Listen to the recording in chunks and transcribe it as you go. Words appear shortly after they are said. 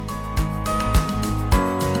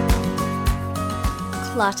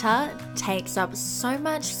Clutter takes up so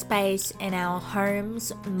much space in our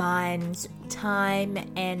homes, minds, time,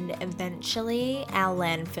 and eventually our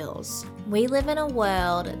landfills. We live in a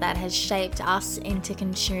world that has shaped us into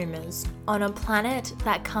consumers on a planet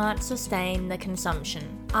that can't sustain the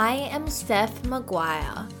consumption. I am Steph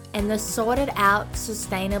Maguire, and the Sorted Out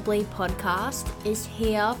Sustainably podcast is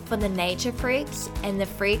here for the nature freaks and the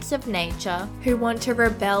freaks of nature who want to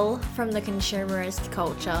rebel from the consumerist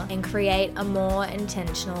culture and create a more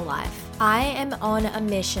intentional life. I am on a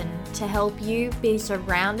mission to help you be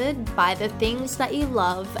surrounded by the things that you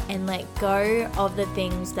love and let go of the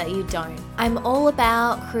things that you don't. I'm all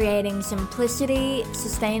about creating simplicity,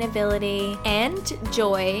 sustainability, and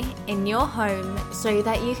joy in your home so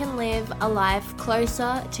that you can live a life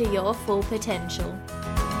closer to your full potential.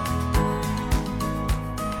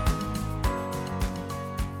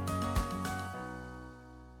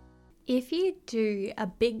 If you do a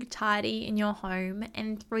big tidy in your home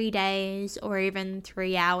and 3 days or even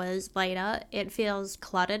 3 hours later it feels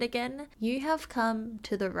cluttered again, you have come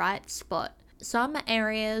to the right spot. Some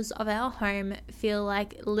areas of our home feel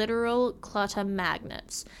like literal clutter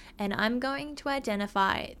magnets, and I'm going to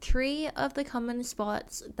identify 3 of the common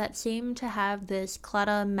spots that seem to have this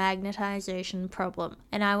clutter magnetization problem,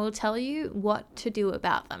 and I will tell you what to do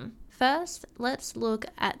about them. First, let's look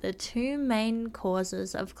at the 2 main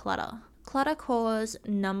causes of clutter. Clutter cause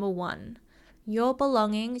number 1. Your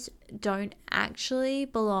belongings don't actually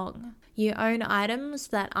belong. You own items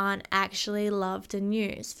that aren't actually loved and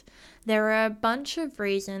used. There are a bunch of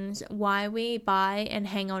reasons why we buy and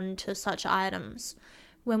hang on to such items.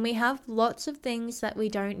 When we have lots of things that we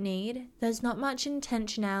don't need, there's not much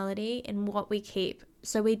intentionality in what we keep,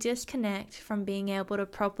 so we disconnect from being able to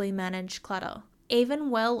properly manage clutter. Even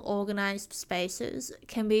well-organized spaces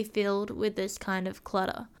can be filled with this kind of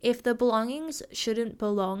clutter. If the belongings shouldn't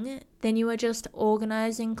belong, then you are just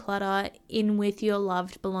organizing clutter in with your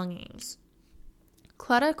loved belongings.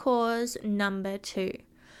 Clutter cause number 2.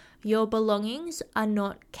 Your belongings are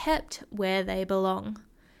not kept where they belong.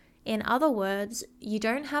 In other words, you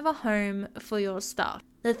don't have a home for your stuff.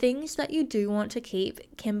 The things that you do want to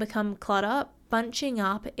keep can become clutter, bunching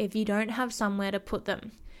up if you don't have somewhere to put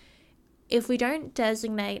them. If we don't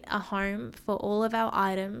designate a home for all of our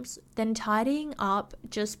items, then tidying up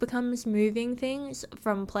just becomes moving things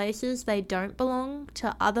from places they don't belong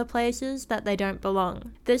to other places that they don't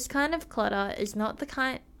belong. This kind of clutter is not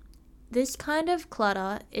the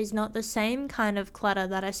same kind of clutter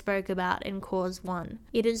that I spoke about in cause 1.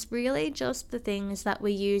 It is really just the things that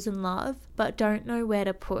we use and love but don't know where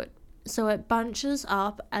to put. So it bunches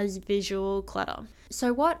up as visual clutter.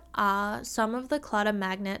 So what are some of the clutter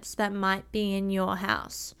magnets that might be in your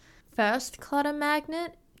house? First clutter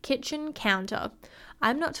magnet, kitchen counter.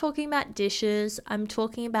 I'm not talking about dishes, I'm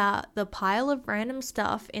talking about the pile of random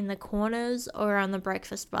stuff in the corners or on the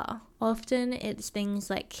breakfast bar. Often it's things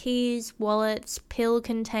like keys, wallets, pill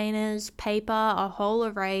containers, paper, a whole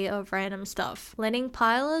array of random stuff. Letting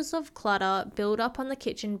piles of clutter build up on the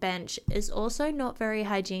kitchen bench is also not very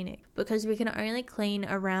hygienic because we can only clean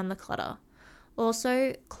around the clutter.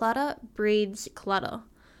 Also, clutter breeds clutter.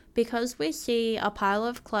 Because we see a pile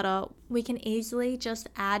of clutter, we can easily just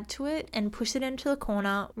add to it and push it into the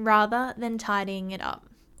corner rather than tidying it up.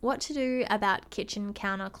 What to do about kitchen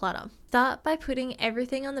counter clutter? Start by putting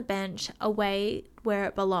everything on the bench away where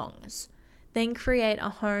it belongs. Then create a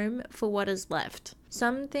home for what is left.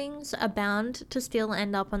 Some things are bound to still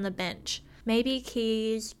end up on the bench. Maybe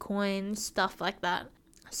keys, coins, stuff like that.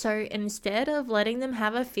 So instead of letting them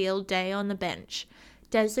have a field day on the bench,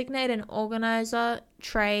 designate an organizer,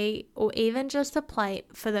 tray, or even just a plate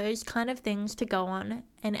for those kind of things to go on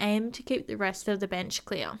and aim to keep the rest of the bench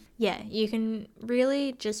clear. Yeah, you can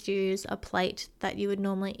really just use a plate that you would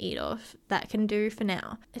normally eat off. That can do for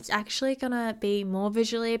now. It's actually gonna be more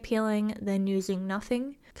visually appealing than using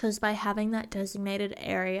nothing, because by having that designated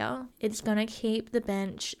area, it's gonna keep the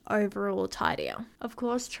bench overall tidier. Of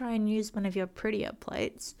course, try and use one of your prettier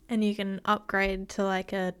plates, and you can upgrade to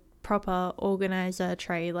like a proper organizer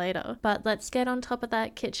tray later. But let's get on top of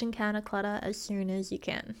that kitchen counter clutter as soon as you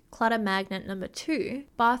can. Clutter magnet number 2,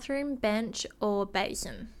 bathroom bench or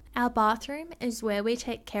basin. Our bathroom is where we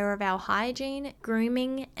take care of our hygiene,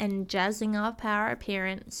 grooming, and jazzing up our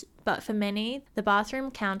appearance. But for many, the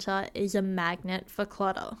bathroom counter is a magnet for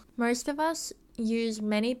clutter. Most of us use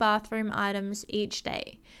many bathroom items each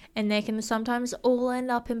day, and they can sometimes all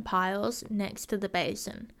end up in piles next to the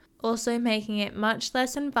basin. Also making it much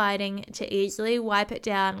less inviting to easily wipe it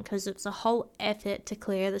down because it's a whole effort to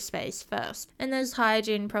clear the space first. And there's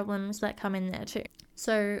hygiene problems that come in there too.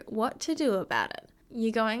 So what to do about it?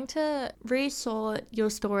 you're going to resort your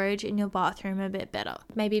storage in your bathroom a bit better.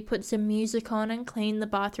 Maybe put some music on and clean the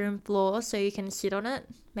bathroom floor so you can sit on it,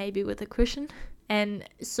 maybe with a cushion, and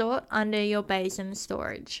sort under your basin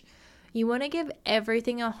storage. You want to give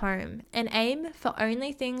everything a home and aim for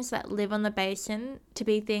only things that live on the basin to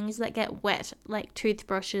be things that get wet, like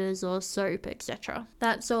toothbrushes or soap, etc.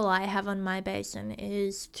 That's all I have on my basin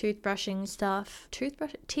is teeth brushing stuff,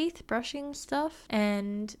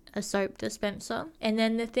 and a soap dispenser. And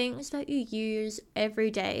then the things that you use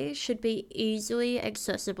every day should be easily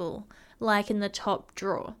accessible, like in the top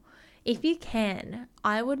drawer. If you can,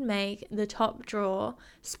 I would make the top drawer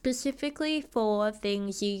specifically for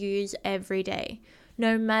things you use every day,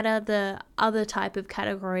 no matter the other type of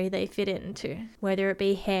category they fit into, whether it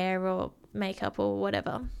be hair or makeup or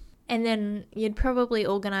whatever. And then you'd probably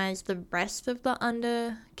organize the rest of the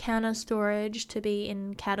under counter storage to be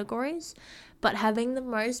in categories, but having the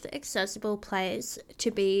most accessible place to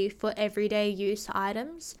be for everyday use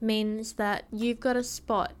items means that you've got a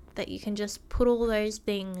spot that you can just put all those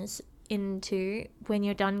things into when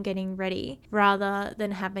you're done getting ready, rather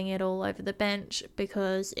than having it all over the bench,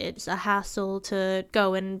 because it's a hassle to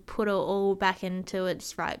go and put it all back into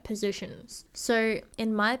its right positions. So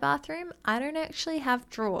in my bathroom, I don't actually have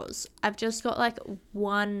drawers. I've just got like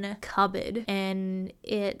one cupboard, and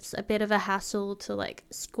it's a bit of a hassle to like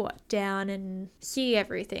squat down and see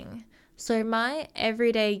everything. So my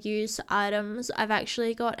everyday use items I've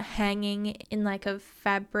actually got hanging in like a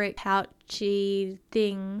fabric pouchy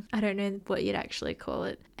thing. I don't know what you'd actually call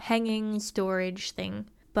it. Hanging storage thing.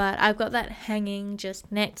 But I've got that hanging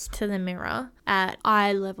just next to the mirror at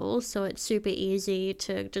eye level, so it's super easy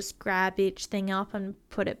to just grab each thing up and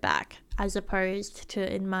put it back, as opposed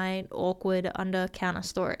to in my awkward under counter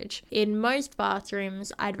storage. In most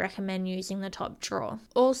bathrooms, I'd recommend using the top drawer.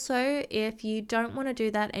 Also, if you don't want to do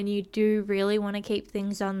that and you do really want to keep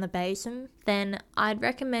things on the basin, then I'd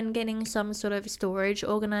recommend getting some sort of storage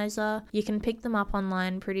organizer. You can pick them up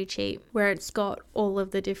online pretty cheap, where it's got all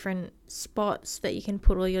of the different spots that you can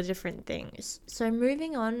put all your different things. So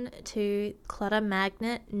moving on to clutter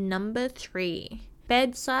magnet number 3,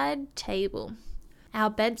 bedside table. Our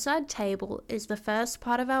bedside table is the first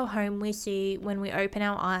part of our home we see when we open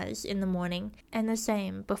our eyes in the morning, and the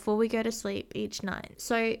same before we go to sleep each night.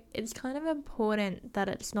 So it's kind of important that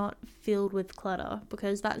it's not filled with clutter,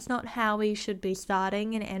 because that's not how we should be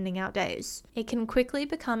starting and ending our days. It can quickly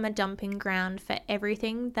become a dumping ground for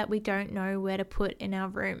everything that we don't know where to put in our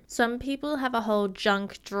room. Some people have a whole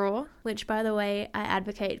junk drawer, which, by the way, I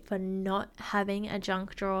advocate for not having a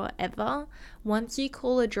junk drawer ever. Once you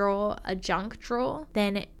call a drawer a junk drawer,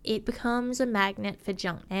 then it becomes a magnet for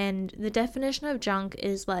junk. And the definition of junk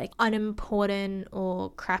is like unimportant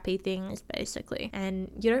or crappy things, basically.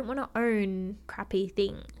 And you don't want to own crappy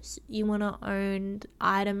things. You want to own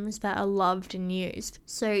items that are loved and used.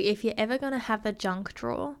 So if you're ever going to have a junk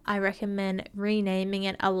drawer, I recommend renaming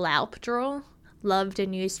it a LAUP drawer, loved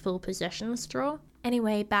and useful possessions drawer.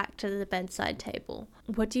 Anyway, back to the bedside table.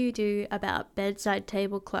 What do you do about bedside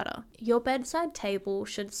table clutter? Your bedside table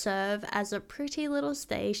should serve as a pretty little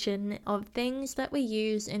station of things that we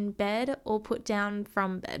use in bed or put down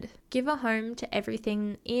from bed. Give a home to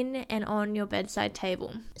everything in and on your bedside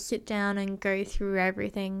table. Sit down and go through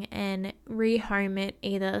everything and rehome it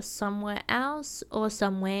either somewhere else or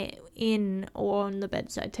somewhere in or on the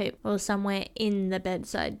bedside table, or somewhere in the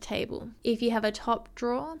bedside table. If you have a top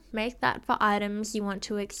drawer, make that for items you want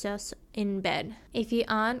to access in bed. If you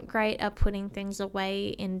aren't great at putting things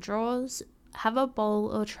away in drawers, have a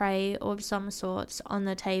bowl or tray of some sorts on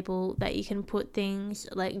the table that you can put things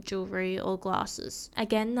like jewelry or glasses.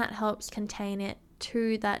 Again, that helps contain it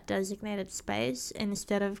to that designated space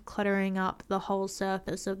instead of cluttering up the whole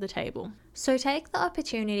surface of the table. So take the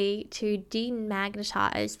opportunity to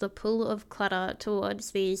demagnetize the pull of clutter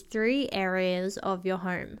towards these 3 areas of your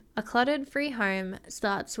home. A cluttered-free home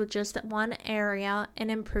starts with just one area and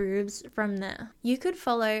improves from there. You could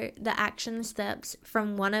follow the action steps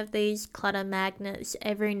from one of these clutter magnets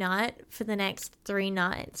every night for the next 3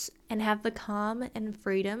 nights and have the calm and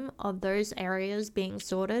freedom of those areas being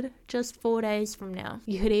sorted just 4 days from now.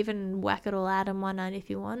 You could even whack it all out in one night if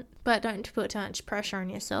you want, but don't put too much pressure on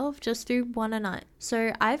yourself. Just do one a night.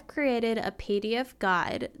 So I've created a PDF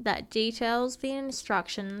guide that details the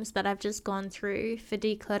instructions that I've just gone through for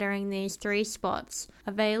decluttering these 3 spots,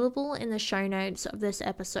 available in the show notes of this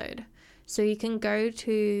episode. So you can go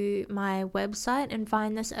to my website and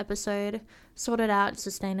find this episode,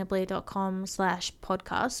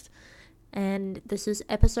 sortitoutsustainably.com/podcast. And this is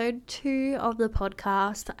episode 2 of the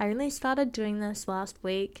podcast. I only started doing this last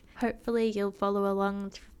week. Hopefully you'll follow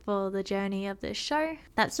along for the journey of this show.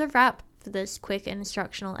 That's a wrap for this quick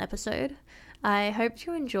instructional episode. I hope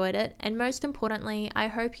you enjoyed it, and most importantly, I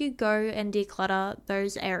hope you go and declutter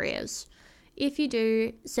those areas. If you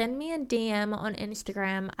do, send me a DM on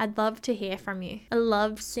Instagram. I'd love to hear from you. I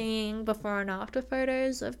love seeing before and after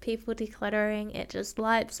photos of people decluttering. It just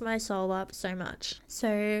lights my soul up so much.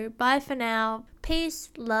 So bye for now. Peace,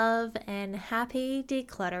 love, and happy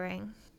decluttering.